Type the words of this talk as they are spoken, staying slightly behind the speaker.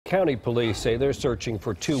County police say they're searching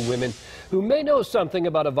for two women who may know something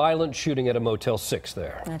about a violent shooting at a Motel 6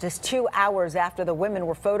 there. Now, just 2 hours after the women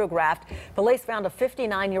were photographed, police found a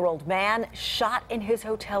 59-year-old man shot in his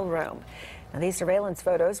hotel room. Now, these surveillance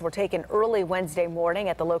photos were taken early Wednesday morning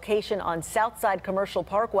at the location on Southside Commercial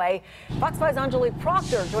Parkway. Fox 5's Aungelique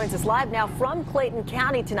Proctor joins us live now from Clayton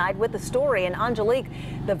County tonight with the story. And Aungelique,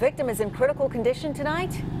 the victim is in critical condition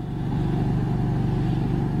tonight?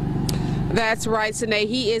 That's right, Sine.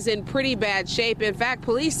 He is in pretty bad shape. In fact,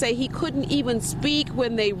 police say he couldn't even speak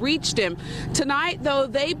when they reached him. Tonight, though,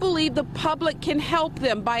 they believe the public can help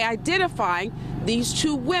them by identifying these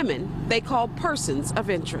two women they call persons of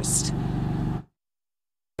interest.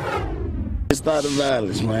 It's not the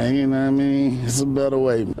violence, man, you know what I mean? It's a better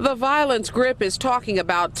way. The violence Grip is talking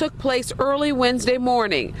about took place early Wednesday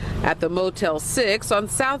morning at the Motel 6 on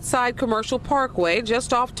Southside Commercial Parkway,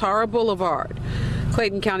 just off Tara Boulevard.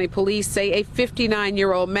 Clayton County police say a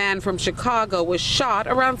 59-year-old man from Chicago was shot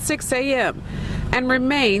around 6 a.m. and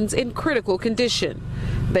remains in critical condition.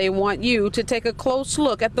 They want you to take a close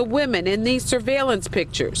look at the women in these surveillance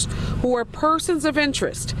pictures who are persons of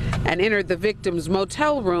interest and entered the victim's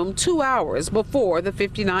motel room 2 hours before the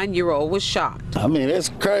 59-year-old was shot. I mean, it's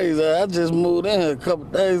crazy. I just moved in here a couple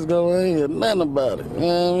days ago. I ain't heard nothing about it. You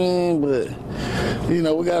know what I mean? But, you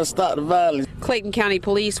know, we got to stop the violence. Clayton County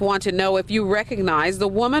police want to know if you recognize the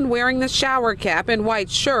woman wearing the shower cap and white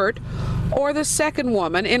shirt or the second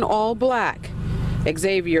woman in all black.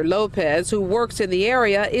 Xavier Lopez, who works in the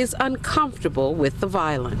area, is uncomfortable with the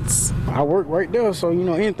violence. I work right there, so, you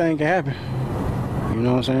know, anything can happen. You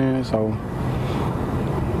know what I'm saying? So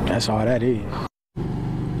that's all that is.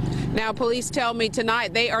 Now, police tell me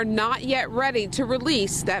tonight they are not yet ready to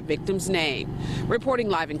release that victim's name. Reporting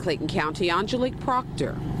live in Clayton County, Aungelique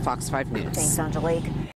Proctor, Fox 5 News. Thanks, Aungelique.